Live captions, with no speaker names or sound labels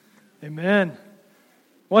Amen.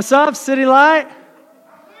 What's up, City Light?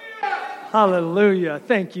 Hallelujah.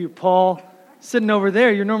 Thank you, Paul. Sitting over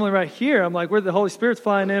there, you're normally right here. I'm like, where the Holy Spirit's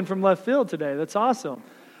flying in from left field today. That's awesome.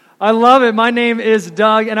 I love it. My name is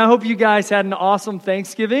Doug, and I hope you guys had an awesome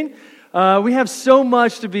Thanksgiving. We have so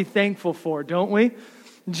much to be thankful for, don't we?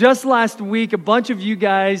 Just last week, a bunch of you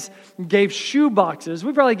guys gave shoe boxes.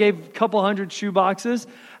 We probably gave a couple hundred shoe boxes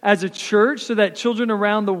as a church so that children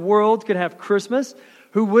around the world could have Christmas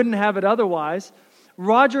who wouldn't have it otherwise.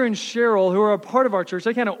 Roger and Cheryl, who are a part of our church,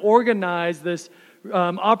 they kind of organized this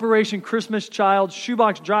Operation Christmas Child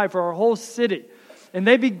shoebox drive for our whole city. And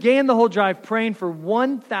they began the whole drive praying for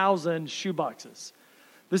 1,000 shoe boxes.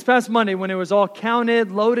 This past Monday, when it was all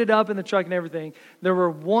counted, loaded up in the truck and everything, there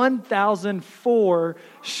were 1,004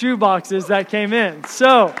 shoe boxes that came in.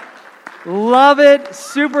 So, love it.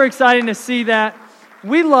 Super exciting to see that.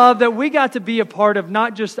 We love that we got to be a part of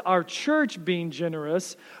not just our church being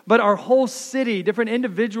generous, but our whole city, different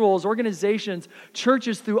individuals, organizations,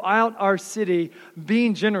 churches throughout our city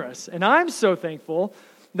being generous. And I'm so thankful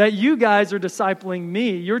that you guys are discipling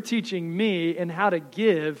me. You're teaching me in how to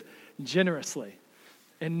give generously.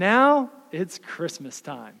 And now it's Christmas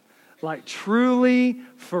time. Like truly,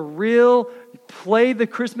 for real, play the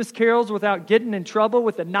Christmas carols without getting in trouble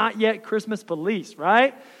with the not yet Christmas police,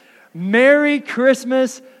 right? Merry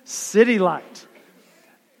Christmas, City Light.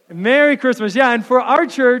 Merry Christmas. Yeah, and for our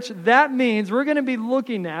church, that means we're going to be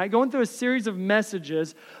going through a series of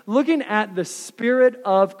messages, looking at the spirit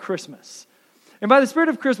of Christmas. And by the spirit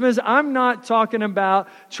of Christmas, I'm not talking about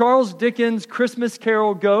Charles Dickens' Christmas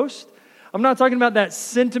Carol Ghost. I'm not talking about that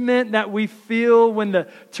sentiment that we feel when the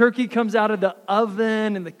turkey comes out of the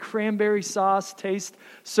oven and the cranberry sauce tastes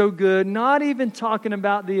so good. Not even talking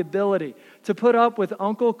about the ability to put up with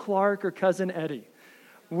Uncle Clark or Cousin Eddie.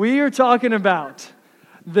 We are talking about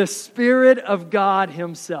the Spirit of God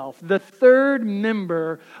Himself, the third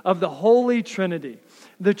member of the Holy Trinity,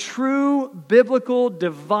 the true, biblical,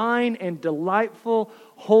 divine, and delightful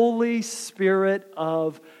Holy Spirit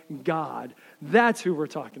of God. That's who we're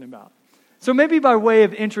talking about. So maybe by way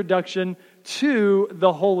of introduction to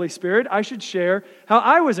the Holy Spirit, I should share how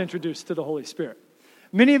I was introduced to the Holy Spirit.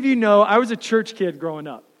 Many of you know I was a church kid growing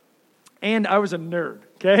up, and I was a nerd,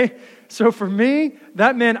 okay? So for me,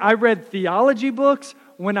 that meant I read theology books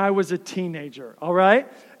when I was a teenager, all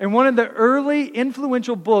right? And one of the early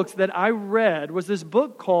influential books that I read was this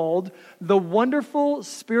book called The Wonderful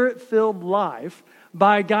Spirit-Filled Life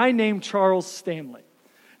by a guy named Charles Stanley.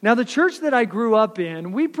 Now, the church that I grew up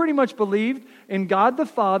in, we pretty much believed in God the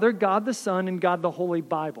Father, God the Son, and God the Holy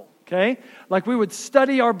Bible, okay? Like we would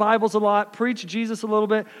study our Bibles a lot, preach Jesus a little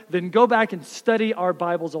bit, then go back and study our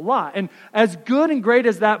Bibles a lot. And as good and great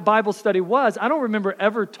as that Bible study was, I don't remember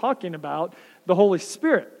ever talking about the Holy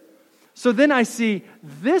Spirit. So then I see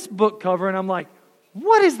this book cover and I'm like,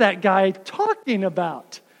 what is that guy talking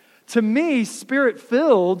about? To me,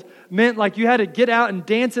 Spirit-filled meant like you had to get out and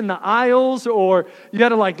dance in the aisles, or you had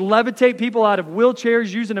to like levitate people out of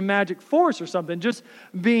wheelchairs using a magic force or something, just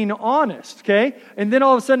being honest, okay? And then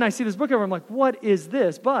all of a sudden I see this book cover, I'm like, what is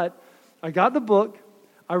this? But I got the book,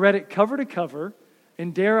 I read it cover to cover,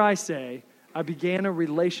 and dare I say, I began a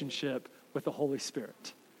relationship with the Holy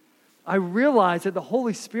Spirit. I realized that the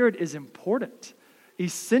Holy Spirit is important,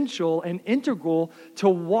 essential and integral to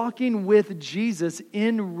walking with Jesus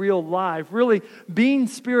in real life. Really, being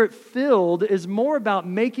Spirit-filled is more about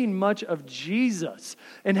making much of Jesus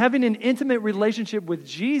and having an intimate relationship with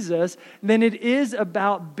Jesus than it is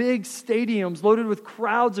about big stadiums loaded with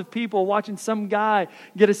crowds of people watching some guy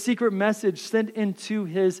get a secret message sent into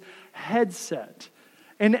his headset.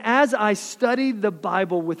 And as I studied the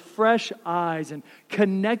Bible with fresh eyes and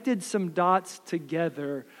connected some dots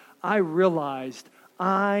together, I realized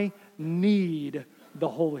I need the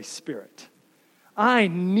Holy Spirit. I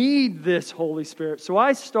need this Holy Spirit. So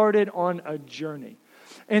I started on a journey.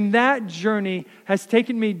 And that journey has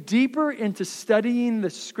taken me deeper into studying the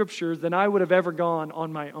Scriptures than I would have ever gone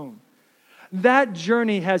on my own. That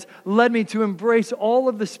journey has led me to embrace all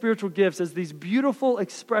of the spiritual gifts as these beautiful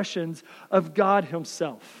expressions of God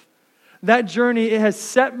Himself. That journey, it has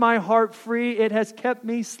set my heart free. It has kept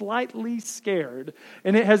me slightly scared.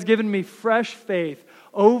 And it has given me fresh faith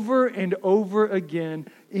over and over again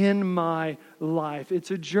in my life.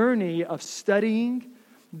 It's a journey of studying,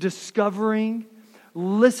 discovering,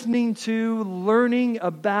 listening to, learning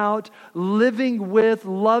about, living with,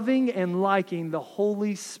 loving, and liking the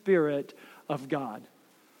Holy Spirit of God.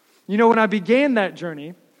 You know, when I began that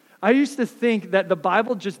journey, I used to think that the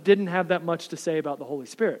Bible just didn't have that much to say about the Holy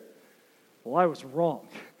Spirit. Well, I was wrong.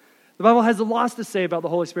 The Bible has lots to say about the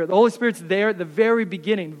Holy Spirit. The Holy Spirit's there at the very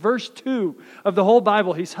beginning. Verse 2 of the whole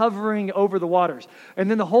Bible, he's hovering over the waters. And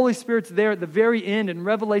then the Holy Spirit's there at the very end in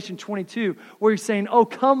Revelation 22, where he's saying, oh,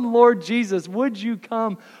 come, Lord Jesus, would you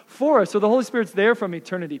come for us? So the Holy Spirit's there from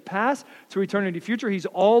eternity past to eternity future. He's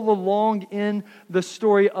all along in the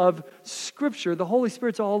story of Scripture. The Holy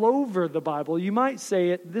Spirit's all over the Bible. You might say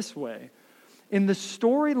it this way. In the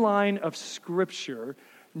storyline of Scripture,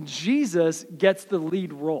 Jesus gets the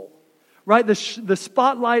lead role. Right? The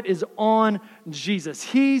spotlight is on Jesus.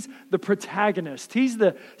 He's the protagonist. He's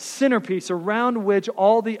the centerpiece around which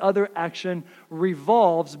all the other action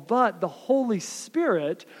revolves. But the Holy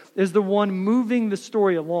Spirit is the one moving the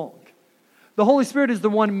story along. The Holy Spirit is the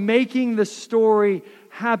one making the story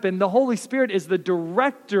happen. The Holy Spirit is the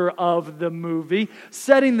director of the movie,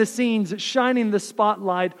 setting the scenes, shining the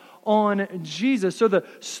spotlight on Jesus. So the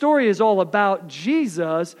story is all about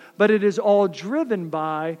Jesus, but it is all driven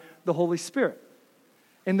by the Holy Spirit.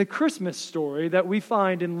 In the Christmas story that we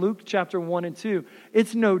find in Luke chapter 1 and 2,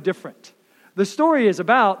 it's no different. The story is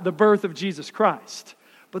about the birth of Jesus Christ,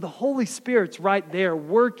 but the Holy Spirit's right there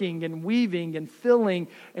working and weaving and filling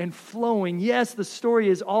and flowing. Yes, the story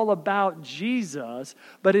is all about Jesus,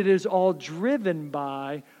 but it is all driven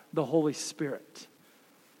by the Holy Spirit.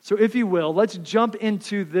 So if you will, let's jump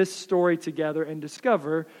into this story together and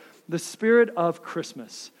discover the spirit of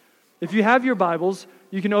Christmas. If you have your Bibles,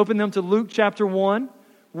 you can open them to Luke chapter 1.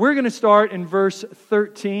 We're going to start in verse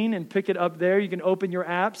 13 and pick it up there. You can open your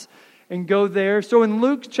apps and go there. So in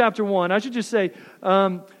Luke chapter 1, I should just say,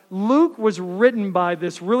 Luke was written by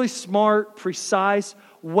this really smart, precise,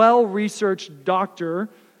 well-researched doctor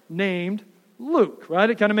named Luke, right?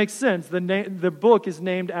 It kind of makes sense. The book is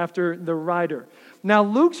named after the writer. Now,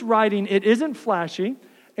 Luke's writing, it isn't flashy,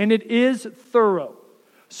 and it is thorough.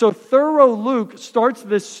 So thorough Luke starts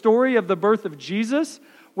this story of the birth of Jesus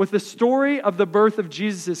with the story of the birth of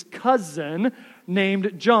Jesus' cousin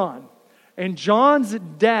named John. And John's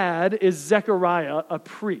dad is Zechariah, a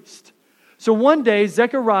priest. So one day,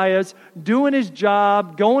 Zechariah's doing his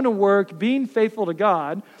job, going to work, being faithful to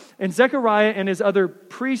God. And Zechariah and his other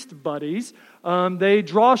priest buddies, they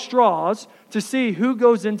draw straws to see who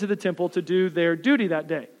goes into the temple to do their duty that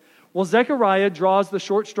day. Well, Zechariah draws the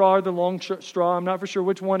short straw or the long straw. I'm not for sure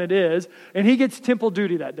which one it is. And he gets temple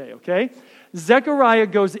duty that day, okay? Zechariah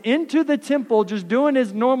goes into the temple just doing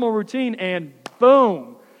his normal routine, and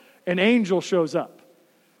boom, an angel shows up.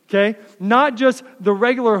 Okay? Not just the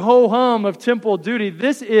regular ho-hum of temple duty.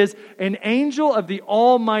 This is an angel of the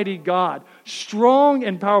Almighty God, strong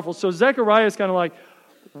and powerful. So Zechariah is kind of like,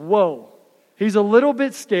 whoa. He's a little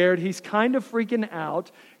bit scared. He's kind of freaking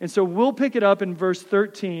out. And so we'll pick it up in verse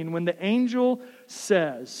 13 when the angel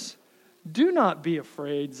says, "Do not be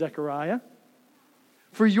afraid, Zechariah,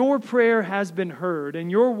 for your prayer has been heard,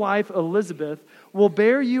 and your wife Elizabeth will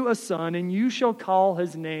bear you a son, and you shall call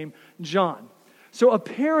his name John." So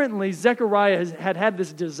apparently Zechariah had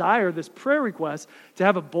this desire, this prayer request to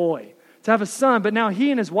have a boy, to have a son. But now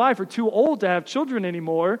he and his wife are too old to have children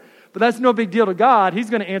anymore. But that's no big deal to God. He's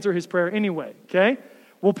going to answer his prayer anyway, okay?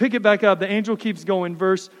 We'll pick it back up. The angel keeps going,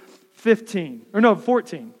 verse 14.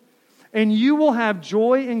 "And you will have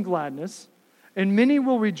joy and gladness, and many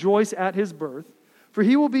will rejoice at his birth, for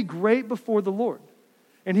he will be great before the Lord.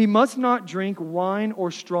 And he must not drink wine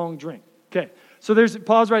or strong drink." Okay, so there's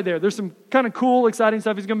pause right there. There's some kind of cool, exciting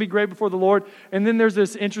stuff. He's going to be great before the Lord. And then there's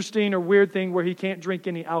this interesting or weird thing where he can't drink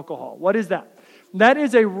any alcohol. What is that? That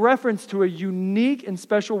is a reference to a unique and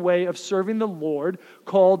special way of serving the Lord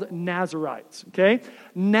called Nazarites, okay?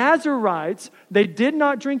 Nazarites, they did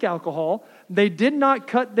not drink alcohol, they did not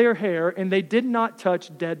cut their hair, and they did not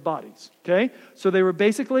touch dead bodies, okay? So they were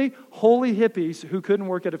basically holy hippies who couldn't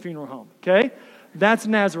work at a funeral home, okay? That's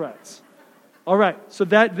Nazarites. All right, so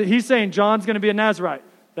that he's saying John's going to be a Nazarite.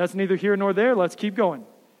 That's neither here nor there. Let's keep going.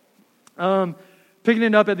 Picking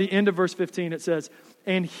it up at the end of verse 15, it says,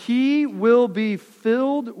 "And he will be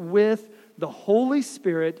filled with the Holy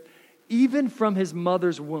Spirit even from his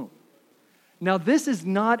mother's womb." Now, this is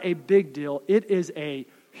not a big deal. It is a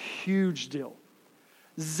huge deal.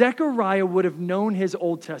 Zechariah would have known his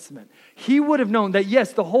Old Testament. He would have known that,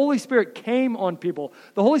 yes, the Holy Spirit came on people.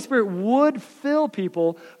 The Holy Spirit would fill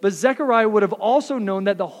people, but Zechariah would have also known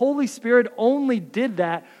that the Holy Spirit only did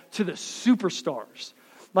that to the superstars,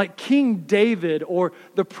 like King David or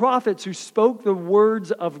the prophets who spoke the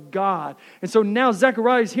words of God. And so now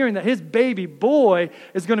Zechariah is hearing that his baby boy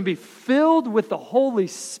is going to be filled with the Holy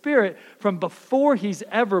Spirit from before he's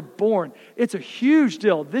ever born. It's a huge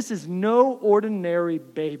deal. This is no ordinary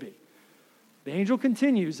baby. The angel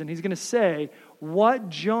continues and he's going to say, what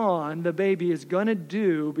John, the baby, is going to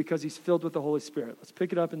do because he's filled with the Holy Spirit. Let's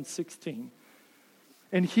pick it up in 16.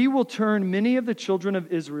 And he will turn many of the children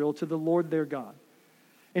of Israel to the Lord their God.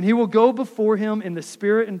 And he will go before him in the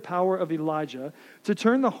spirit and power of Elijah to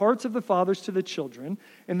turn the hearts of the fathers to the children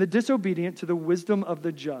and the disobedient to the wisdom of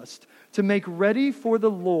the just, to make ready for the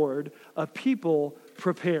Lord a people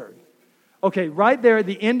prepared. Okay, right there at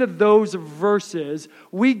the end of those verses,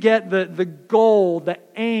 we get the goal, the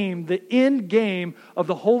aim, the end game of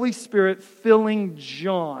the Holy Spirit filling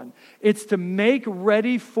John. It's to make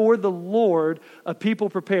ready for the Lord a people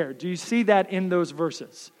prepared. Do you see that in those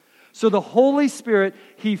verses? So the Holy Spirit,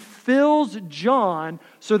 He fills John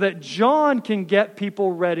so that John can get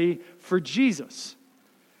people ready for Jesus.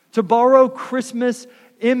 To borrow Christmas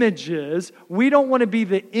images, we don't want to be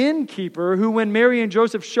the innkeeper who, when Mary and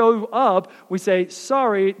Joseph show up, we say,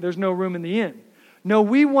 sorry, there's no room in the inn. No,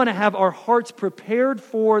 we want to have our hearts prepared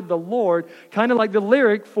for the Lord, kind of like the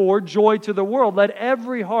lyric for Joy to the World. Let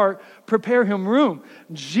every heart prepare him room.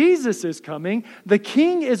 Jesus is coming, the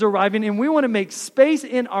King is arriving, and we want to make space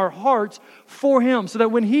in our hearts for him so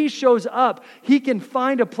that when he shows up, he can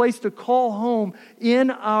find a place to call home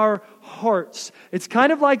in our hearts. It's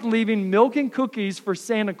kind of like leaving milk and cookies for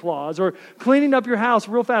Santa Claus or cleaning up your house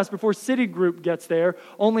real fast before Citigroup gets there,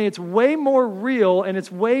 only it's way more real and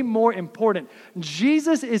it's way more important.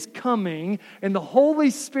 Jesus is coming and the Holy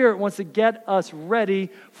Spirit wants to get us ready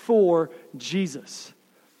for Jesus.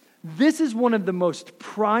 This is one of the most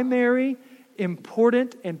primary,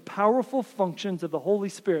 important, and powerful functions of the Holy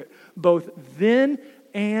Spirit, both then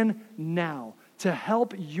and now, to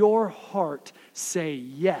help your heart say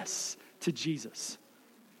yes to Jesus,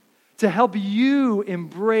 to help you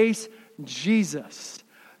embrace Jesus.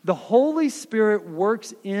 The Holy Spirit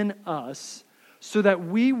works in us so that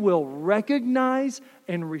we will recognize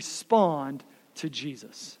and respond to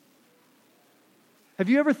Jesus. Have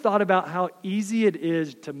you ever thought about how easy it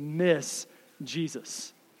is to miss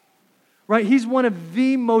Jesus? Right? He's one of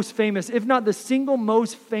the most famous, if not the single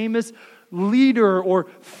most famous leader or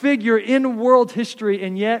figure in world history,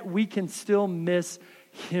 and yet we can still miss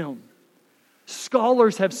him.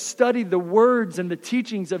 Scholars have studied the words and the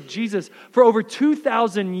teachings of Jesus for over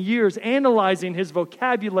 2,000 years, analyzing his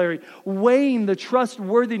vocabulary, weighing the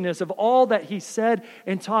trustworthiness of all that he said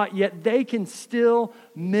and taught, yet they can still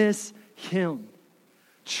miss him.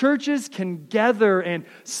 Churches can gather and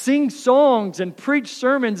sing songs and preach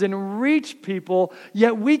sermons and reach people,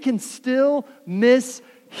 yet we can still miss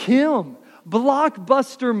him.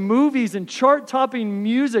 Blockbuster movies and chart-topping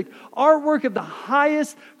music, artwork of the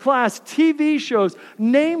highest class, TV shows,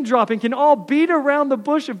 name-dropping can all beat around the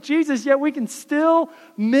bush of Jesus, yet we can still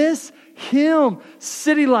miss him.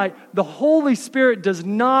 City Light, the Holy Spirit does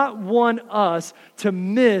not want us to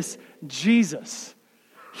miss Jesus.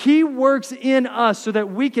 He works in us so that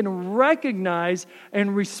we can recognize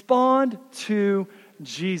and respond to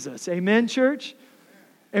Jesus. Amen, church?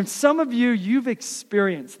 And some of you, you've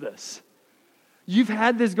experienced this. You've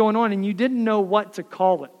had this going on and you didn't know what to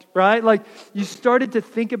call it, right? Like you started to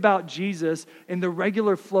think about Jesus in the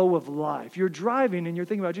regular flow of life. You're driving and you're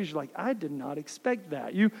thinking about Jesus. You're like, I did not expect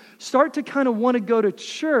that. You start to kind of want to go to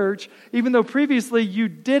church, even though previously you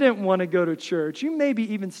didn't want to go to church. You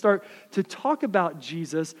maybe even start to talk about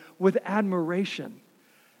Jesus with admiration.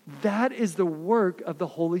 That is the work of the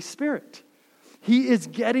Holy Spirit. He is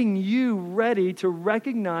getting you ready to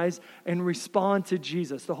recognize and respond to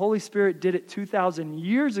Jesus. The Holy Spirit did it 2,000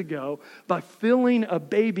 years ago by filling a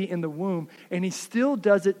baby in the womb, and He still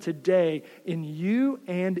does it today in you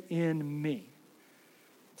and in me.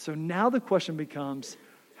 So now the question becomes,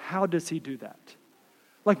 how does He do that?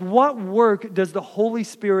 Like, what work does the Holy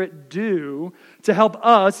Spirit do to help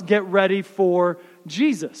us get ready for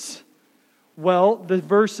Jesus? Well, the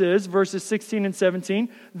verses 16 and 17,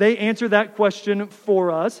 they answer that question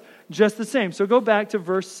for us just the same. So go back to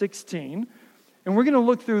verse 16, and we're going to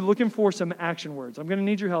look through looking for some action words. I'm going to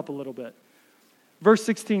need your help a little bit. Verse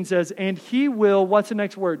 16 says, and He will, what's the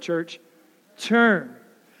next word, church? Turn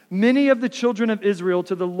many of the children of Israel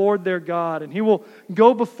to the Lord their God, and He will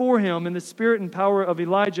go before Him in the spirit and power of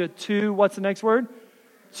Elijah to, what's the next word?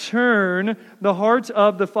 Turn the hearts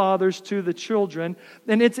of the fathers to the children.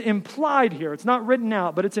 And it's implied here. It's not written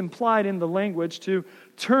out, but it's implied in the language to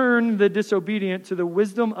turn the disobedient to the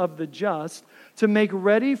wisdom of the just, to make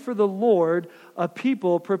ready for the Lord a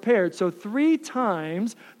people prepared. So 3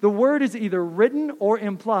 times the word is either written or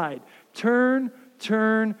implied. Turn,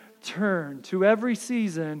 turn, turn. To every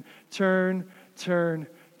season, turn, turn,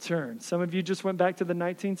 turn. Some of you just went back to the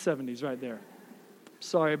 1970s right there.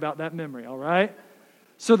 Sorry about that memory, all right?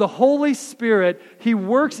 So the Holy Spirit, He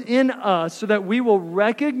works in us so that we will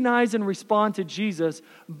recognize and respond to Jesus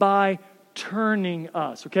by turning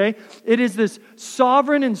us, okay? It is this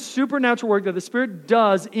sovereign and supernatural work that the Spirit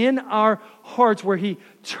does in our hearts where He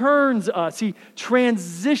turns us, He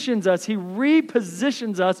transitions us, He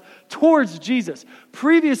repositions us towards Jesus.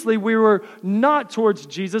 Previously, we were not towards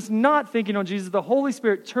Jesus, not thinking on Jesus. The Holy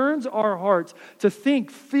Spirit turns our hearts to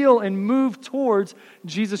think, feel, and move towards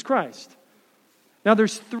Jesus Christ. Now,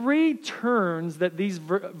 there's 3 turns that these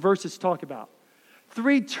verses talk about.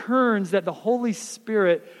 3 turns that the Holy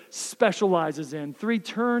Spirit specializes in. 3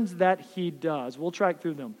 turns that He does. We'll track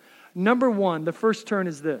through them. Number 1, the first turn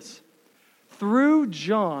is this. Through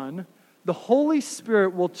John, the Holy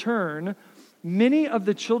Spirit will turn many of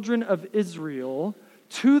the children of Israel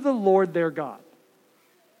to the Lord their God.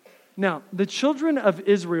 Now, the children of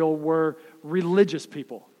Israel were religious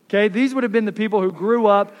people. Okay, these would have been the people who grew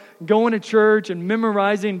up going to church and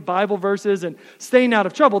memorizing Bible verses and staying out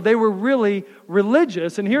of trouble. They were really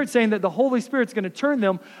religious. And here it's saying that the Holy Spirit's going to turn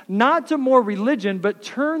them not to more religion, but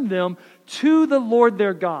turn them to the Lord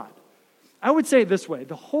their God. I would say it this way.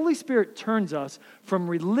 The Holy Spirit turns us from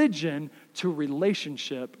religion to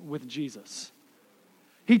relationship with Jesus.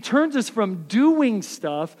 He turns us from doing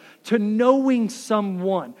stuff to knowing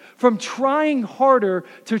someone, from trying harder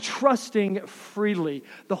to trusting freely.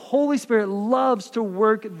 The Holy Spirit loves to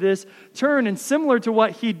work this turn, and similar to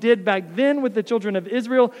what He did back then with the children of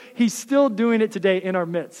Israel, He's still doing it today in our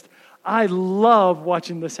midst. I love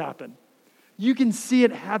watching this happen. You can see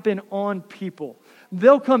it happen on people.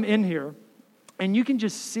 They'll come in here, and you can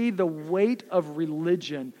just see the weight of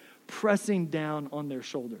religion pressing down on their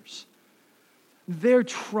shoulders. They're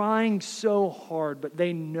trying so hard, but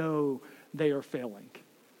they know they are failing.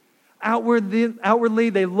 Outwardly,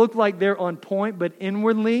 they look like they're on point, but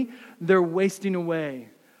inwardly, they're wasting away.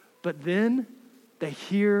 But then they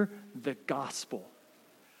hear the gospel.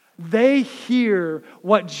 They hear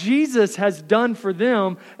what Jesus has done for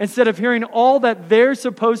them instead of hearing all that they're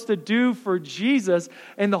supposed to do for Jesus.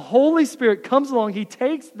 And the Holy Spirit comes along. He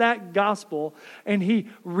takes that gospel and He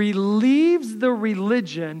relieves the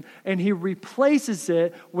religion and He replaces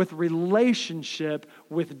it with relationship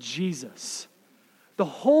with Jesus. The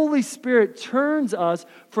Holy Spirit turns us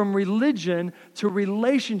from religion to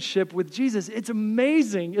relationship with Jesus. It's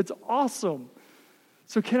amazing. It's awesome.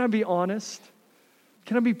 So can I be honest?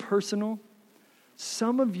 Can I be personal?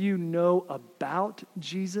 Some of you know about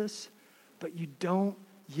Jesus, but you don't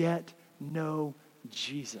yet know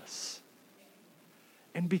Jesus.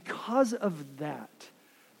 And because of that,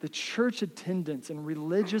 the church attendance and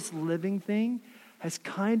religious living thing has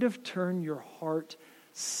kind of turned your heart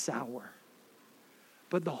sour.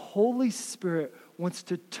 But the Holy Spirit wants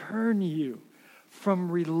to turn you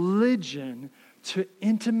from religion to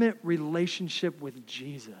intimate relationship with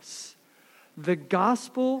Jesus. The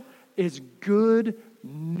gospel is good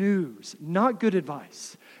news, not good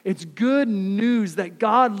advice. It's good news that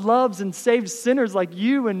God loves and saves sinners like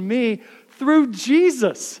you and me through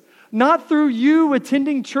Jesus. Not through you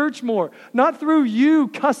attending church more. Not through you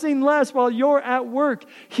cussing less while you're at work.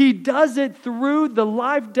 He does it through the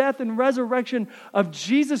life, death, and resurrection of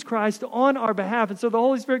Jesus Christ on our behalf. And so the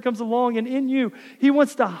Holy Spirit comes along, and in you, He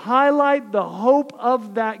wants to highlight the hope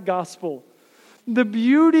of that gospel. The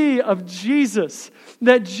beauty of Jesus,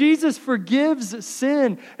 that Jesus forgives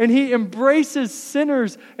sin and He embraces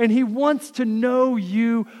sinners and He wants to know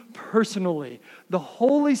you personally. The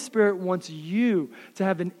Holy Spirit wants you to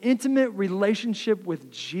have an intimate relationship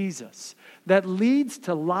with Jesus that leads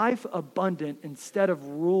to life abundant instead of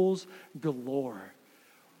rules galore.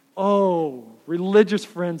 Oh, religious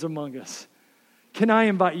friends among us, can I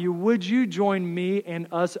invite you, would you join me and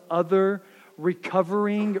us other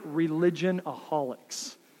recovering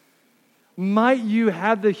religion-aholics? Might you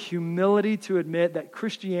have the humility to admit that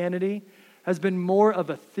Christianity has been more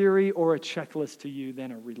of a theory or a checklist to you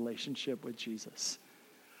than a relationship with Jesus?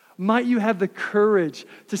 Might you have the courage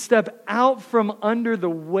to step out from under the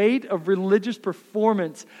weight of religious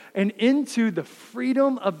performance and into the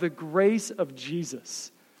freedom of the grace of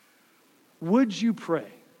Jesus? Would you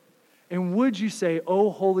pray? And would you say,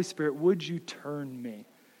 "Oh, Holy Spirit, would you turn me?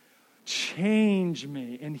 Change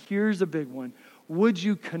me." And here's a big one. Would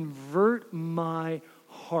you convert my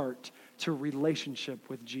heart to relationship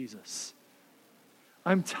with Jesus?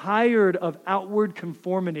 I'm tired of outward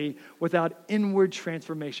conformity without inward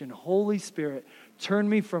transformation. Holy Spirit, turn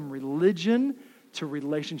me from religion to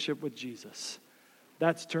relationship with Jesus.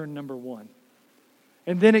 That's turn number 1.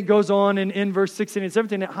 And then it goes on in verse 16 and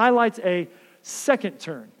 17. It highlights a second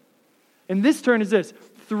turn. And this turn is this.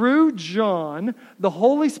 Through John, the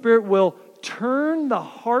Holy Spirit will turn the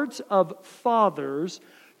hearts of fathers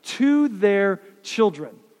to their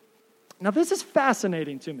children. Now, this is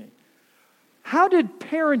fascinating to me. How did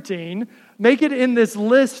parenting make it in this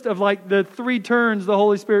list of like the 3 turns the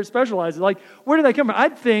Holy Spirit specializes? Like, where did they come from?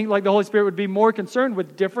 I'd think like the Holy Spirit would be more concerned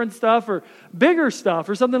with different stuff or bigger stuff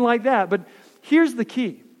or something like that. But here's the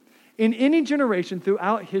key. In any generation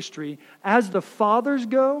throughout history, as the fathers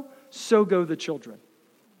go, so go the children.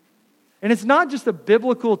 And it's not just a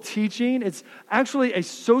biblical teaching, it's actually a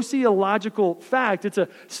sociological fact. It's a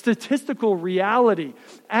statistical reality.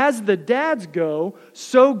 As the dads go,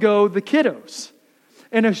 so go the kiddos.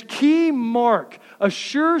 And a key mark, a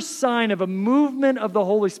sure sign of a movement of the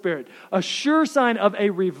Holy Spirit, a sure sign of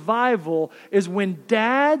a revival is when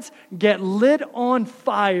dads get lit on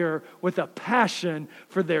fire with a passion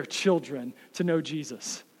for their children to know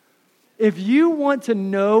Jesus. If you want to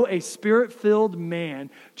know a Spirit-filled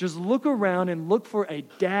man, just look around and look for a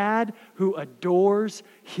dad who adores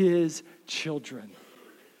his children.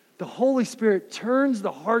 The Holy Spirit turns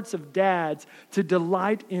the hearts of dads to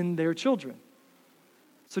delight in their children.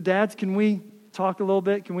 So dads, can we talk a little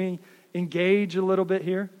bit? Can we engage a little bit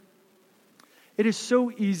here? It is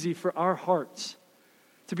so easy for our hearts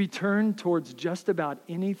to be turned towards just about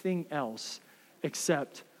anything else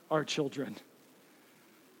except our children.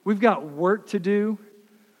 We've got work to do,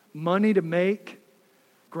 money to make,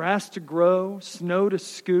 grass to grow, snow to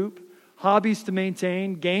scoop, hobbies to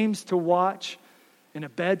maintain, games to watch, and a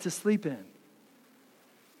bed to sleep in.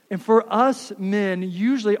 And for us men,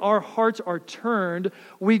 usually our hearts are turned.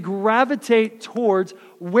 We gravitate towards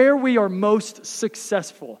where we are most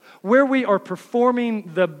successful, where we are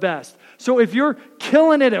performing the best. So if you're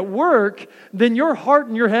killing it at work, then your heart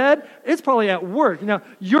and your head, it's probably at work. Now,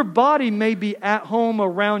 your body may be at home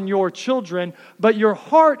around your children, but your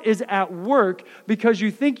heart is at work because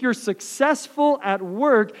you think you're successful at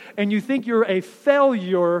work and you think you're a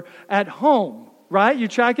failure at home, right? You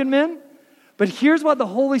tracking, men? But here's what the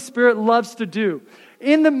Holy Spirit loves to do.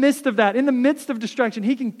 In the midst of that, in the midst of distraction,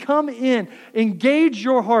 He can come in, engage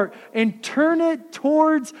your heart, and turn it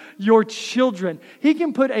towards your children. He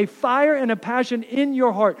can put a fire and a passion in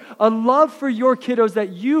your heart, a love for your kiddos that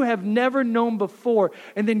you have never known before.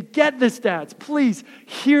 And then get this, dads, please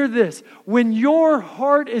hear this. When your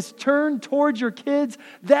heart is turned towards your kids,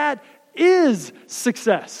 that is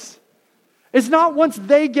success. It's not once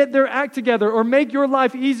they get their act together or make your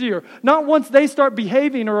life easier. Not once they start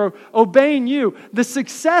behaving or obeying you. The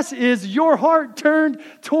success is your heart turned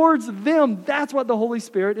towards them. That's what the Holy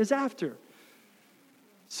Spirit is after.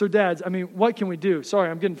 So dads, what can we do? Sorry,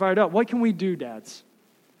 I'm getting fired up. What can we do, dads?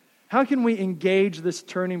 How can we engage this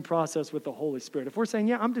turning process with the Holy Spirit? If we're saying,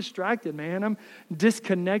 yeah, I'm distracted, man, I'm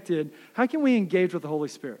disconnected, how can we engage with the Holy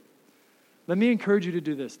Spirit? Let me encourage you to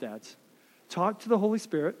do this, dads. Talk to the Holy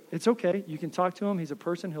Spirit. It's okay. You can talk to Him. He's a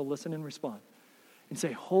person. He'll listen and respond. And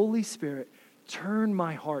say, Holy Spirit, turn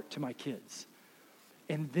my heart to my kids.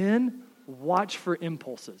 And then watch for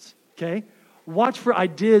impulses, okay? Watch for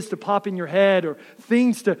ideas to pop in your head or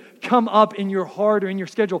things to come up in your heart or in your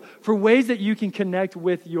schedule for ways that you can connect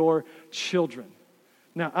with your children.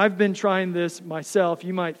 Now, I've been trying this myself.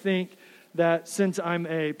 You might think that since I'm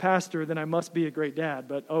a pastor, then I must be a great dad.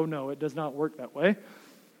 But oh no, it does not work that way.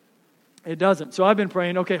 It doesn't. So I've been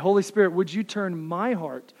praying, okay, Holy Spirit, would you turn my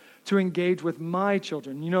heart to engage with my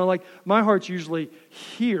children? My heart's usually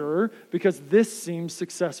here because this seems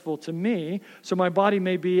successful to me. So my body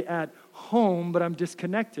may be at home, but I'm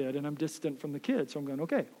disconnected and I'm distant from the kids. So I'm going,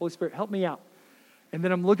 okay, Holy Spirit, help me out. And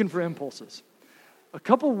then I'm looking for impulses. A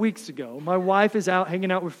couple weeks ago, my wife is out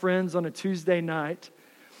hanging out with friends on a Tuesday night,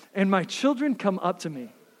 and my children come up to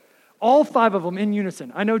me. All 5 of them in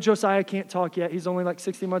unison. I know Josiah can't talk yet. He's only like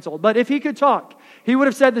 60 months old. But if he could talk, he would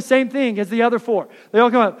have said the same thing as the other 4. They all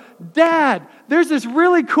come up, Dad, there's this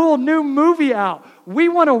really cool new movie out. We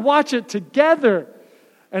want to watch it together.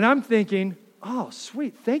 And I'm thinking, oh,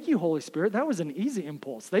 sweet. Thank you, Holy Spirit. That was an easy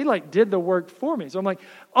impulse. They did the work for me. So I'm like,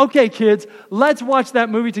 okay, kids, let's watch that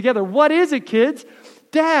movie together. What is it, kids?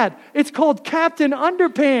 Dad, it's called Captain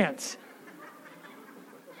Underpants.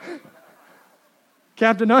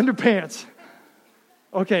 Captain Underpants.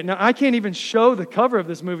 Okay, now I can't even show the cover of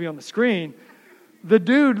this movie on the screen. The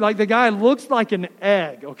dude, the guy looks like an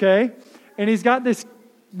egg, okay? And he's got this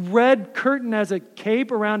red curtain as a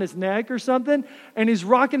cape around his neck or something, and he's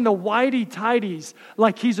rocking the whitey-tighties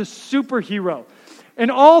like he's a superhero. And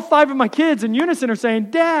all 5 of my kids in unison are saying,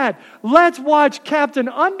 Dad, let's watch Captain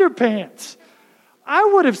Underpants. I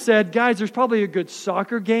would have said, guys, there's probably a good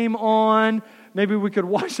soccer game on. Maybe we could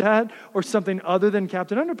watch that or something other than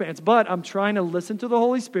Captain Underpants. But I'm trying to listen to the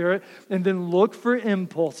Holy Spirit and then look for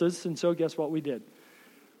impulses. And so guess what we did?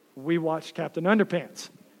 We watched Captain Underpants.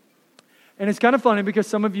 And it's kind of funny because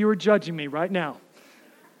some of you are judging me right now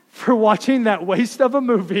for watching that waste of a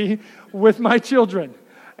movie with my children.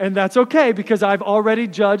 And that's okay because I've already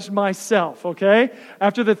judged myself, okay?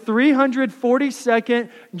 After the 340-second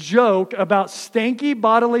joke about stanky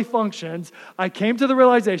bodily functions, I came to the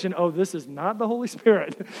realization, oh, this is not the Holy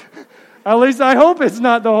Spirit. At least I hope it's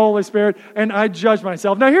not the Holy Spirit, and I judged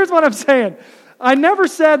myself. Now, here's what I'm saying. I never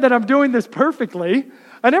said that I'm doing this perfectly.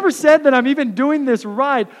 I never said that I'm even doing this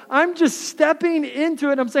right. I'm just stepping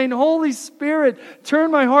into it. I'm saying, Holy Spirit,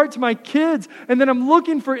 turn my heart to my kids. And then I'm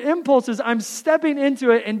looking for impulses. I'm stepping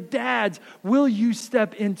into it. And dads, will you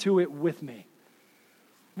step into it with me?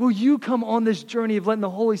 Will you come on this journey of letting the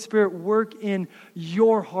Holy Spirit work in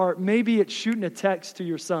your heart? Maybe it's shooting a text to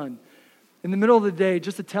your son in the middle of the day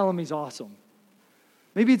just to tell him he's awesome.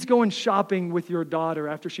 Maybe it's going shopping with your daughter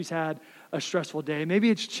after she's had a stressful day. Maybe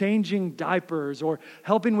it's changing diapers or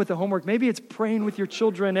helping with the homework. Maybe it's praying with your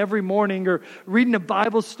children every morning or reading a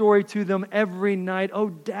Bible story to them every night. Oh,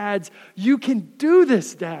 dads, you can do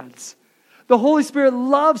this, dads. The Holy Spirit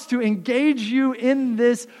loves to engage you in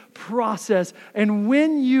this process. And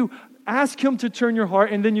when you ask Him to turn your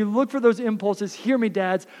heart and then you look for those impulses, hear me,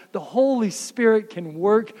 dads, the Holy Spirit can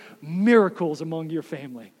work miracles among your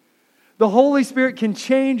family. The Holy Spirit can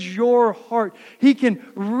change your heart. He can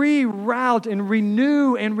reroute and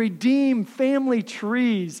renew and redeem family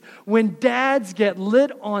trees when dads get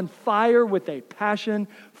lit on fire with a passion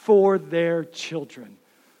for their children.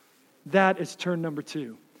 That is turn number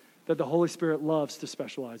 2, that the Holy Spirit loves to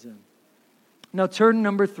specialize in. Now, turn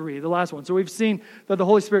number 3, the last one. So we've seen that the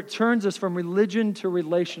Holy Spirit turns us from religion to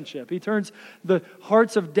relationship. He turns the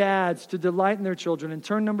hearts of dads to delight in their children. And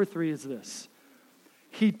turn number 3 is this.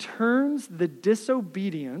 He turns the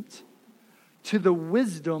disobedient to the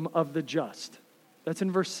wisdom of the just. That's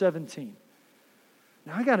in verse 17.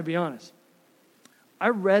 Now, I got to be honest. I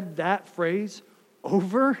read that phrase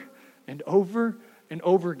over and over and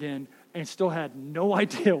over again and still had no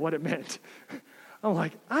idea what it meant. I'm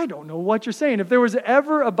like, I don't know what you're saying. If there was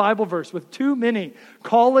ever a Bible verse with too many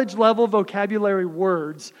college-level vocabulary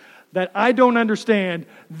words that I don't understand,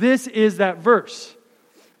 this is that verse.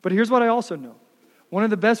 But here's what I also know. One of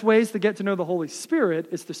the best ways to get to know the Holy Spirit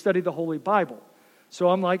is to study the Holy Bible. So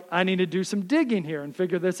I'm like, I need to do some digging here and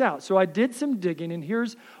figure this out. So I did some digging, and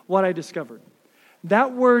here's what I discovered.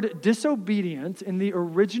 That word disobedient in the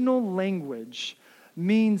original language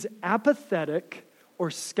means apathetic or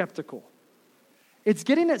skeptical. It's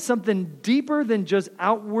getting at something deeper than just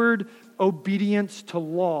outward obedience to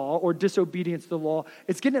law or disobedience to law.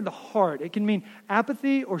 It's getting at the heart. It can mean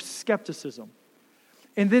apathy or skepticism.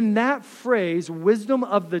 And then that phrase, wisdom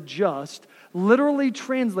of the just, literally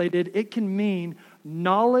translated, it can mean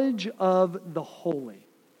knowledge of the holy.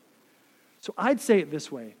 So I'd say it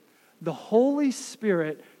this way. The Holy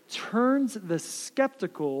Spirit turns the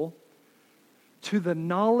skeptical to the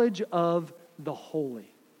knowledge of the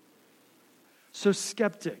holy. So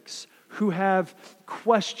skeptics who have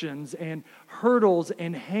questions and hurdles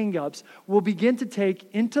and hang-ups will begin to take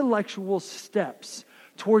intellectual steps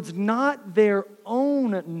towards not their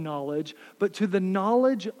own knowledge, but to the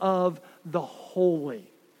knowledge of the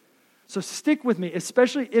holy. So stick with me,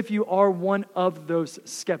 especially if you are one of those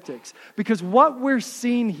skeptics. Because what we're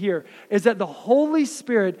seeing here is that the Holy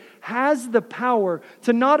Spirit has the power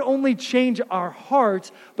to not only change our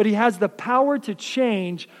hearts, but He has the power to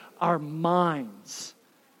change our minds.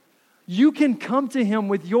 You can come to Him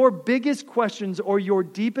with your biggest questions or your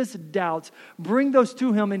deepest doubts. Bring those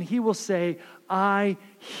to Him and He will say, I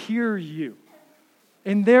hear you.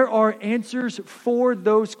 And there are answers for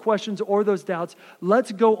those questions or those doubts.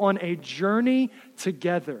 Let's go on a journey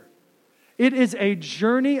together. It is a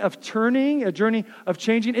journey of turning, a journey of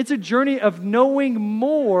changing. It's a journey of knowing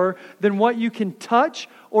more than what you can touch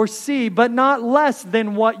or see, but not less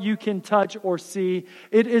than what you can touch or see.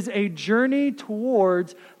 It is a journey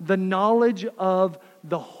towards the knowledge of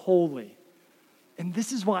the holy. And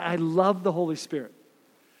this is why I love the Holy Spirit.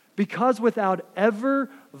 Because without ever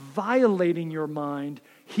violating your mind,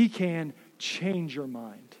 He can change your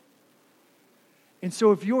mind. And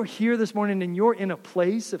so if you're here this morning and you're in a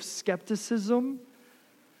place of skepticism,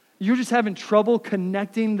 you're just having trouble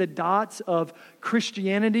connecting the dots of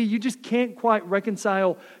Christianity, you just can't quite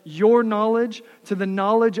reconcile your knowledge to the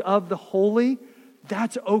knowledge of the holy,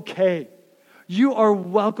 that's okay. You are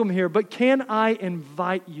welcome here, but can I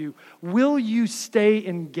invite you? Will you stay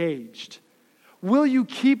engaged? Will you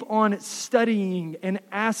keep on studying and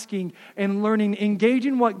asking and learning,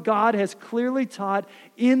 engaging what God has clearly taught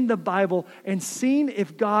in the Bible and seeing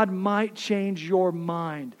if God might change your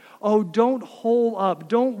mind? Oh, don't hole up,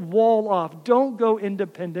 don't wall off, don't go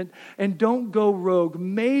independent, and don't go rogue.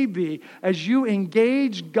 Maybe as you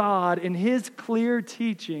engage God in His clear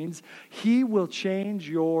teachings, He will change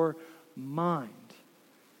your mind.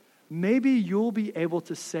 Maybe you'll be able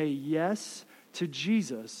to say yes to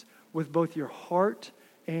Jesus with both your heart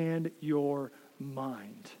and your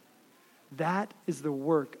mind. That is the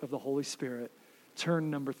work of the Holy Spirit. Turn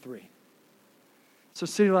number 3. So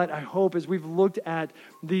City Light, I hope as we've looked at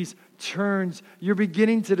these turns, you're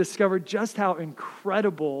beginning to discover just how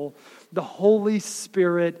incredible the Holy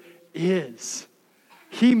Spirit is.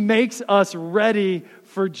 He makes us ready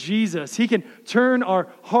for Jesus. He can turn our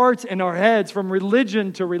hearts and our heads from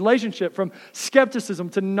religion to relationship, from skepticism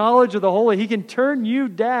to knowledge of the holy. He can turn you,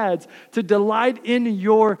 dads, to delight in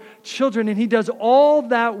your children. And He does all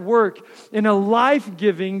that work in a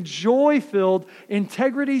life-giving, joy-filled,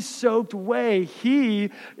 integrity-soaked way. He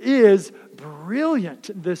is brilliant,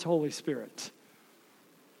 this Holy Spirit.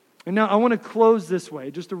 And now I want to close this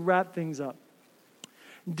way, just to wrap things up.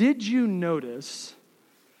 Did you notice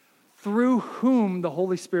through whom the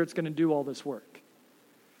Holy Spirit's going to do all this work?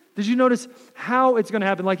 Did you notice how it's going to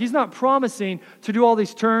happen? Like, He's not promising to do all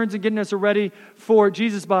these turns and getting us ready for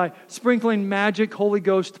Jesus by sprinkling magic Holy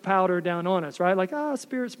Ghost powder down on us, right? Like,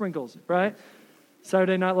 Spirit sprinkles, right?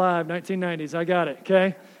 Saturday Night Live, 1990s, I got it,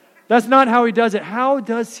 okay? That's not how He does it. How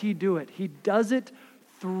does He do it? He does it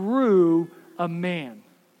through a man.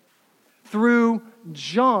 Through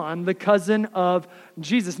John, the cousin of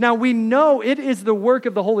Jesus. Now, we know it is the work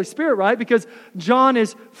of the Holy Spirit, right? Because John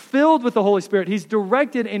is filled with the Holy Spirit. He's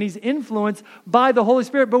directed and he's influenced by the Holy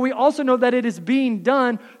Spirit. But we also know that it is being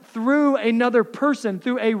done through another person,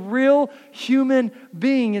 through a real human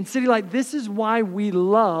being. And City Light, this is why we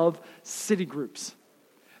love city groups.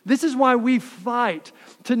 This is why we fight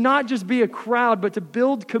to not just be a crowd, but to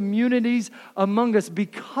build communities among us,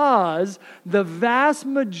 because the vast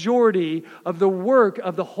majority of the work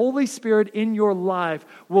of the Holy Spirit in your life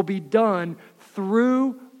will be done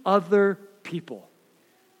through other people.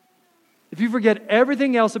 If you forget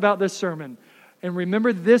everything else about this sermon and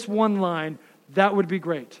remember this one line, that would be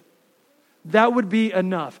great. That would be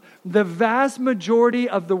enough. The vast majority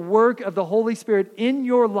of the work of the Holy Spirit in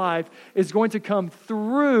your life is going to come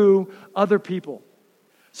through other people.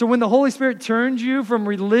 So when the Holy Spirit turns you from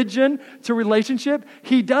religion to relationship,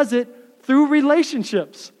 He does it through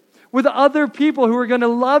relationships with other people who are going to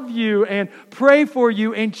love you and pray for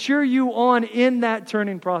you and cheer you on in that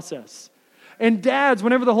turning process. And dads,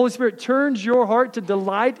 whenever the Holy Spirit turns your heart to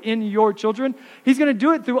delight in your children, He's going to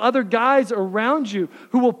do it through other guys around you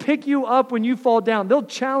who will pick you up when you fall down. They'll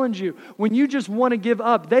challenge you when you just want to give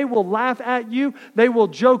up. They will laugh at you. They will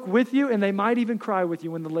joke with you. And they might even cry with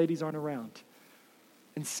you when the ladies aren't around.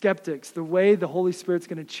 And skeptics, the way the Holy Spirit's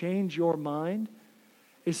going to change your mind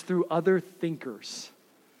is through other thinkers,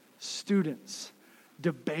 students,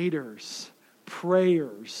 debaters,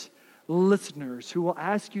 prayers, listeners who will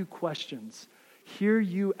ask you questions, hear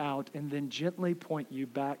you out, and then gently point you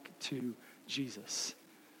back to Jesus.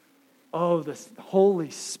 Oh, the Holy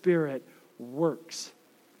Spirit works.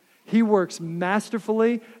 He works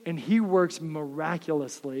masterfully and He works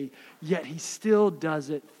miraculously, yet He still does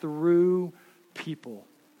it through people.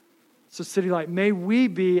 So City Light, may we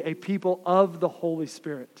be a people of the Holy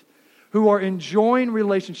Spirit who are enjoying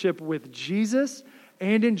relationship with Jesus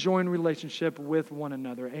and enjoying relationship with one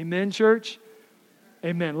another. Amen, church?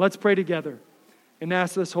 Amen. Let's pray together and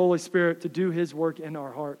ask this Holy Spirit to do His work in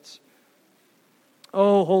our hearts.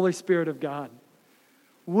 Oh, Holy Spirit of God,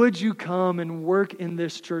 would you come and work in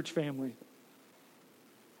this church family?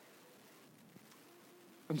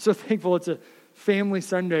 I'm so thankful it's a family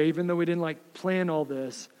Sunday, even though we didn't plan all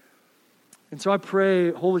this. And so I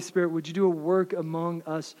pray, Holy Spirit, would you do a work among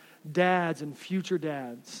us dads and future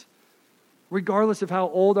dads? Regardless of how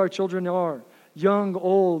old our children are, young,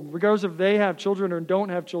 old, regardless if they have children or don't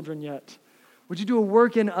have children yet. Would you do a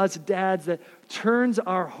work in us dads that turns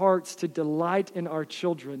our hearts to delight in our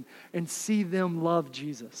children and see them love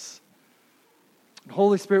Jesus?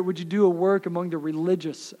 Holy Spirit, would you do a work among the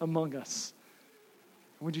religious among us?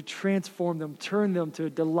 Would you transform them, turn them to a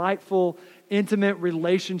delightful, intimate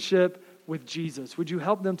relationship with Jesus? Would you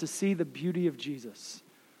help them to see the beauty of Jesus?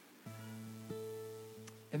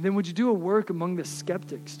 And then would you do a work among the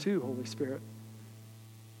skeptics too, Holy Spirit?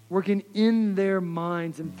 Working in their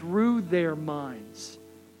minds and through their minds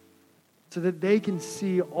so that they can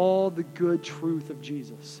see all the good truth of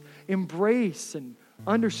Jesus. Embrace and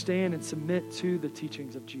understand and submit to the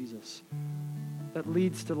teachings of Jesus. that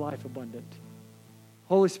leads to life abundant.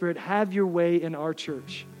 Holy Spirit, have your way in our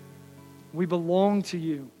church. We belong to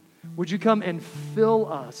you. Would you come and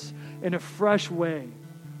fill us in a fresh way?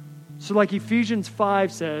 So like Ephesians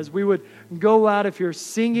 5 says, we would go out of here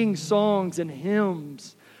singing songs and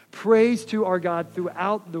hymns, praise to our God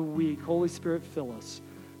throughout the week. Holy Spirit, fill us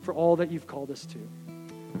for all that you've called us to.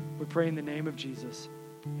 We pray in the name of Jesus.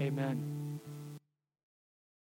 Amen.